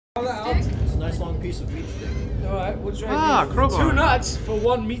It's a nice long piece of meat stick. Alright, we'll try crowbar. 2 nuts for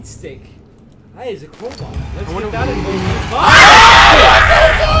 1 meat stick. Hey, it's a crowbar. Let's get that in.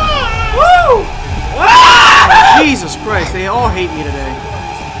 Woo! Jesus Christ, they all hate me today.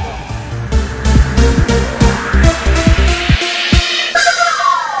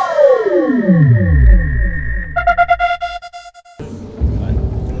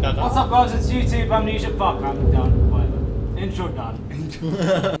 What's up, guys? It's YouTube. Amnesia. Fuck, I'm done. Whatever. Intro done.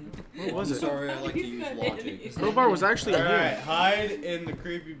 What was it? Sorry, I like to use logic. Crowbar was actually in Alright, here. hide in the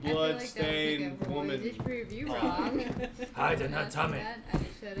creepy blood-stained woman. We just proved you wrong. Hide in her tummy.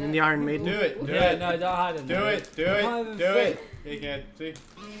 In the Iron Maiden. Do it, do Yeah, it. no, don't hide in Do there. it, do it, do it. He can't see.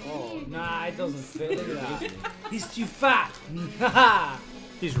 Oh, nah, it doesn't fit. Look at that. He's too fat.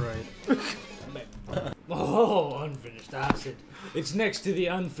 He's right. Oh, unfinished acid. It's next to the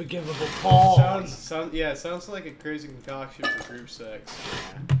unforgivable Paul. Sounds like a crazy concoction for group sex.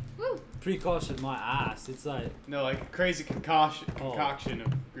 Precaution my ass. It's like No, like a crazy concoction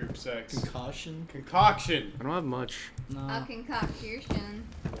of group sex. Concussion? Concoction. I don't have much. A no. concoction.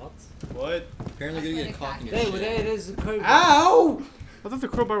 What? What? Apparently gonna get a cock in your There, shit. there's a crowbar. Ow! I thought the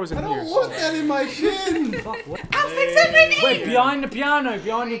crowbar was in I here. don't want that in my shin. Fuck, what? Hey. Wait, behind the piano, I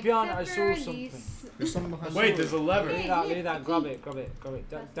saw something. There's something behind Wait, there's a lever. Leave that, grab it.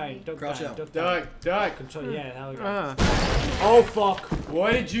 Don't Crouch out. Duck. Control, yeah, there we go. Ah. Oh fuck.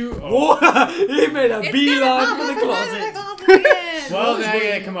 What did you? Oh. What? He made a beeline for the closet. Well, now you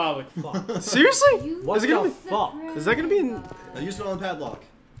gotta come out with. Fuck. Seriously? What Is it the gonna be? fuck? Is that gonna be in? I used it on the padlock.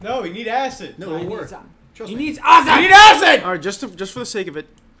 No, we need acid. No, it'll work. Trust He me. needs acid! We need acid. All right, just for the sake of it.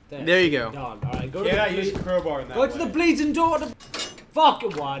 There you go. Dog. All right, go to Cannot the use a crowbar in that Go to the way. bleeding door. Fuck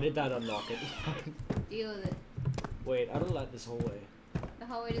it. Why did that unlock it? Deal with it. Wait, I don't like this hallway. The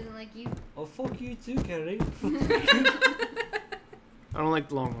hallway doesn't like you. Oh fuck you too, Kerry. I don't like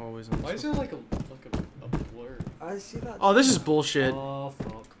the long hallways. On Why this is one. there like a blur? I see that. Oh, this is bullshit. Oh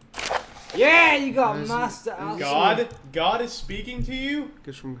fuck. Yeah, you got master. God is speaking to you.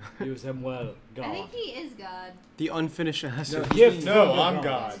 Goes from Use him well, I God. think he is God. the unfinished acid. Gift No, from the I'm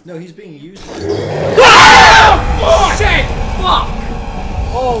gods. God. No, he's being used. Oh shit! Fuck!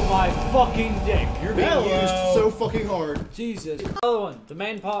 Oh my fucking dick. You're being used so fucking hard. Jesus. Other one. The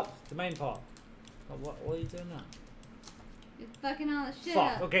main part. Oh, what are you doing now? You're fucking all the shit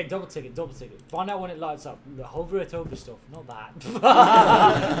Fuck. up. Okay, double tick it. Find out when it lights up. Hover it over stuff, not that.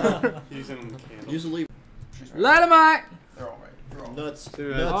 Using the candle. Use the lever. Light 'em out! They're all right. They're all Nuts.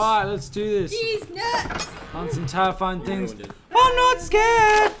 Dude, Nuts. Alright, let's do this. He's nuts! On some terrifying things. Ruined it. I'm not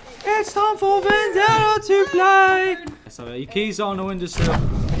scared! It's time for Vendetta to play! So your keys are on the windowsill.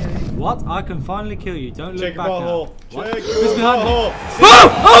 What? I can finally kill you. Don't look Check your back now. butthole. What? Check Who's your behind me? butthole. Oh!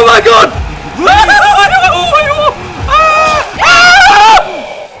 Oh my god!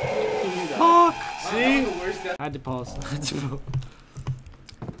 Fuck! See? I had to pause.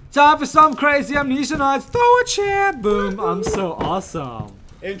 Time for some crazy amnesia nights. Throw a chair. Boom. I'm so awesome.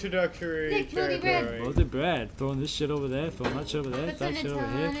 Introductory Nick, Bloody territory. What's the bread? Throwing this shit over there, throwing that shit over there, What's that in shit a over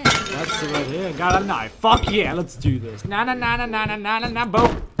here, ton? that shit over here. Got a knife. Fuck yeah, let's do this. Na na na na na na na na na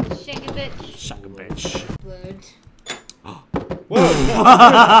boom. Shake a bitch. Shaka bitch. Blood. Whoa!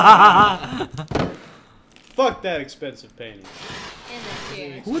 Fuck that expensive painting. In the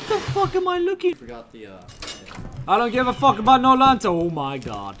chair. What the fuck am I looking? Forgot the I don't give a fuck about no lantern. Oh my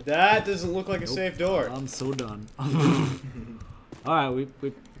god. That doesn't look like a safe door. I'm so done. Alright,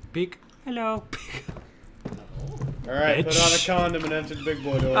 we peek. Hello. Alright, put on a Bitch. condom and enter the big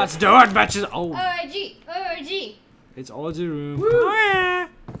boy door. Let's do it, bitches. Oh, ORG! ORG! it's all the room. Oh, yeah.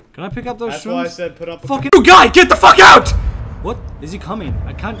 Can I pick up those That's why I shrooms? said put up a Fucking you guy, get the fuck out! What? Is he coming?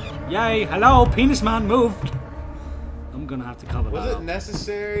 I can't. Yay! Hello, penis man moved. I'm gonna have to cover Was that it up.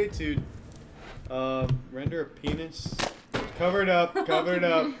 necessary to render a penis? Cover it up, cover it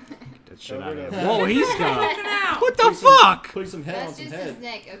up. Get that shit Cover out it of up. here. Whoa, he's got. What the fuck? Putting some head on That's some just head. his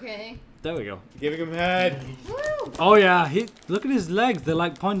neck, okay? There we go. Giving him head. Woo! Oh yeah, look at his legs. They're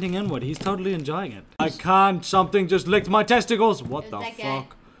like pointing inward. He's totally enjoying it. I can't. Something just licked my testicles. What Who's the that guy?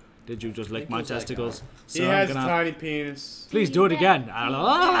 fuck? Did you just lick my who's that testicles? He So I'm has a gonna. tiny penis. Please do it again. Yeah.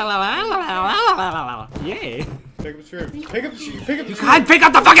 Pick up the shroom. Pick up the shroom. Pick up the Can't pick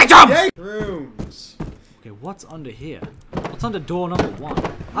up the fucking jump. shrooms. Okay, what's under here? What's under door number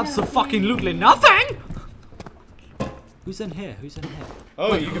 1? Absolutely nothing! Who's in here? Who's in here?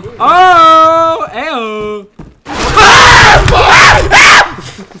 Oh, you can move. Oh! Ayo!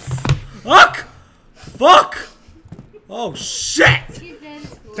 Fuck! Fuck! Oh shit! He's dead.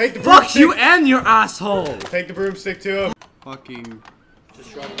 Take the Fuck broomstick. you and your asshole! Take the broomstick to him. Fucking.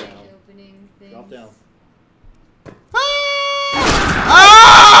 Just drop down. Opening things. Drop down.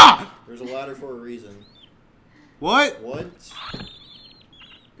 Ah! What? What?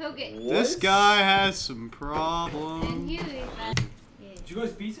 Poke it. What? This guy has some And problems. you is that. Yeah. Did you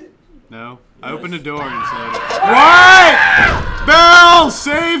guys beat it? No. I opened the door and said, "What? Barrel,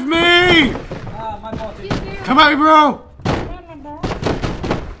 save me! Ah, my body. Come at me, bro!"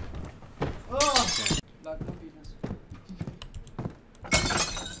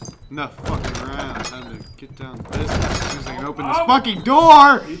 Enough fucking around. Time to get down to business. As soon as I can open this fucking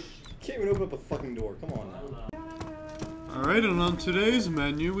door! You can't even open up a fucking door. Come on now. Alright, and on today's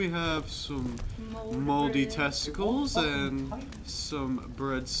menu we have some moldy testicles and some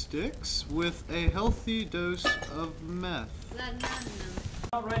breadsticks with a healthy dose of meth.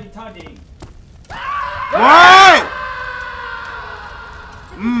 Not ready, Toddy. What?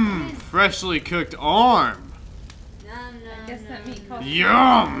 Mmm, freshly cooked arm. I guess that meat costs.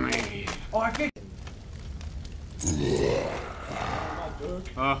 Yummy! Oh, I think.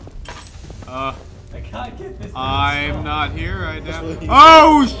 I can't get this. I'm not here right now. That's what he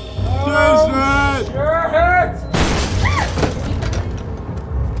Oh, shit! You're hurt!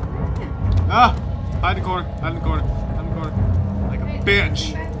 Ah! Hide in the corner, hide in the corner, hide in the corner. Like a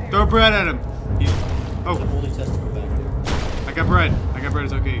bitch. Throw bread at him. There's a Oh, moldy testicle back there. I got bread. I got bread,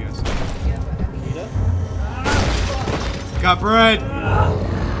 it's okay, guys. Nita? Got bread!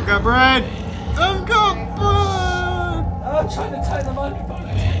 Got bread! I've got bread! I'm trying to tie the microphone.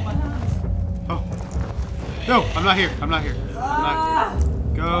 Oh. No, I'm not here. I'm not here. I'm not here.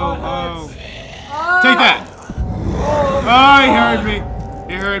 Go home. Take that! Oh, he heard me.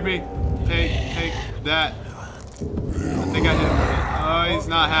 He heard me. Take that. I think I hit him with it. Oh, he's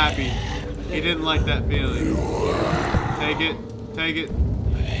not happy. He didn't like that feeling. Take it. Take it.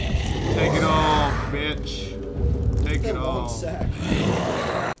 Take it all, bitch. Take it That long all. sack.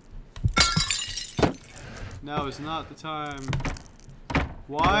 Now is not the time.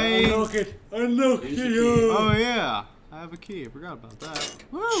 Why? Unlock it. Unlock Here's the it. key. Oh yeah, I have a key. I forgot about that.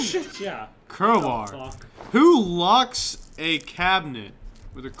 Woo! Shit, yeah. Crowbar. Fuck. Who locks a cabinet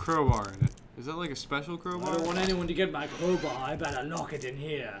with a crowbar in it? Is that like a special I crowbar? don't want anyone to get my crowbar. I better lock it in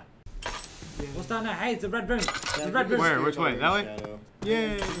here. What's down there? Hey, it's the red room. The red room. Where? Which way? That way? Shadow.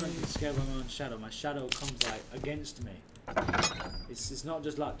 Yay! I'm scared of my own shadow. My shadow comes like against me. It's not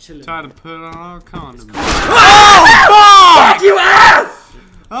just like chilling. Time to put on our condom. Fuck you ass!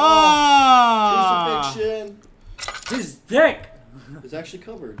 Ah! Crucifixion His dick. is actually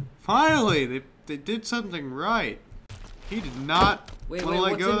covered. Finally, they did something right. He did not Wait, want to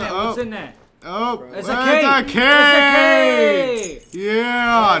let what's go in of there? the. What's in there? Oh, It's where's a key. the It's key? a key.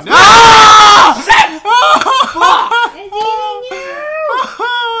 Yeah. Ah! It's eating you!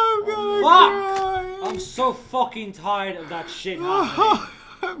 I'm gonna Fuck! cry. I'm so fucking tired of that shit happening.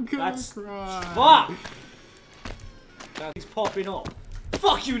 I'm gonna That's cry. fuck. He's popping up.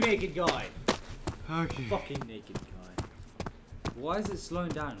 Fuck you, naked guy. Okay. Fucking naked guy. Why is it slowing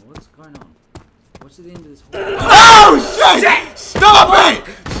down? What's going on? What's at the end of this whole? Oh shit! Stop it!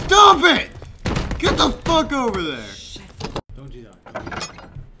 Stop it! Get the fuck over there! Don't do that.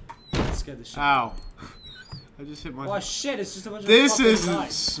 That scared the shit. Ow. I just hit my. Oh shit! It's just a bunch This of fucking isn't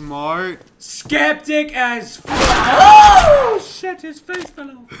lies. smart. Skeptic as fuck. Oh shit! His face fell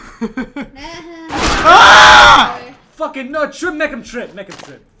off. Ah! Fucking no! Trip! Make him trip! Make him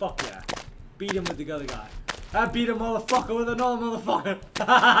trip! Fuck yeah! Beat him with the other guy. I beat a motherfucker with another motherfucker.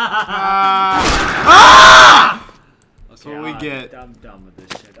 Ah! That's what we alright, get. I'm done with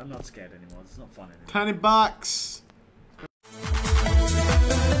this shit. I'm not scared anymore. It's not fun anymore. Tiny box.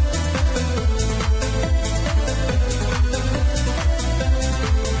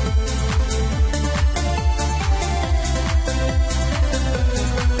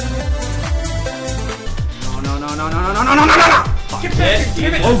 No! Get back!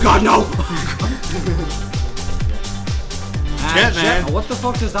 Give it! Oh god, no! Jet, man. What the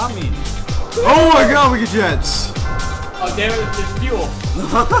fuck does that mean? Oh my god, we get jets. Oh damn it, there's fuel.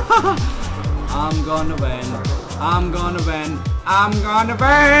 I'm gonna win. I'm gonna win. I'm gonna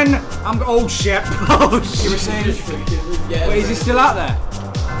win. Oh shit! Oh shit! You were saying? Wait, is he still out there?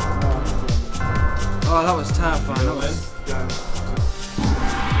 Oh, that was terrifying. That was...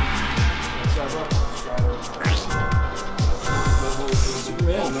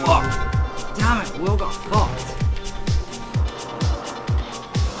 Oh fuck! Damn it! Will got fucked.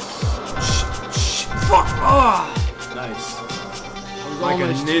 Fuck! Oh! Nice. Like a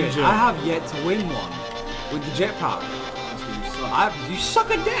Almost to it. ninja. I have yet to win one with the jetpack. You suck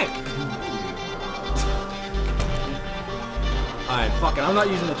a dick. Alright, fuck it. I'm not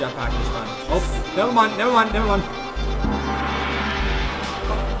using the jetpack this time. Oh, never mind.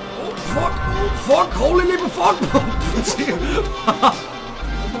 Oh, fuck! Oh, fuck! Holy little fuck!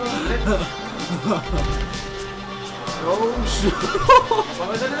 Oh shit.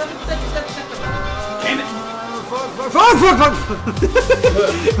 Damn it! Fuck.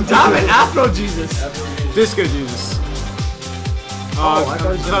 Damn it, Afro Jesus. Disco Jesus. Oh, I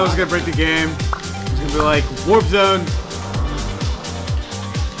thought I was gonna break the game. It was gonna be like warp zone.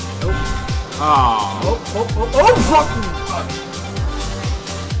 Nope. Oh. Oh fuck!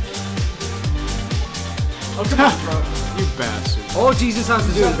 Oh, come on, bro. You bastard. All Jesus has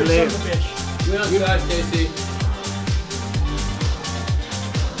to do is live. You know, guys, Stacy.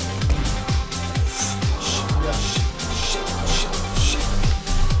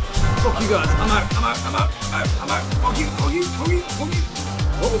 Fuck you guys. I'm out. Fuck you.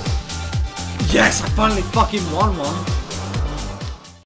 Yes, I finally fucking won one.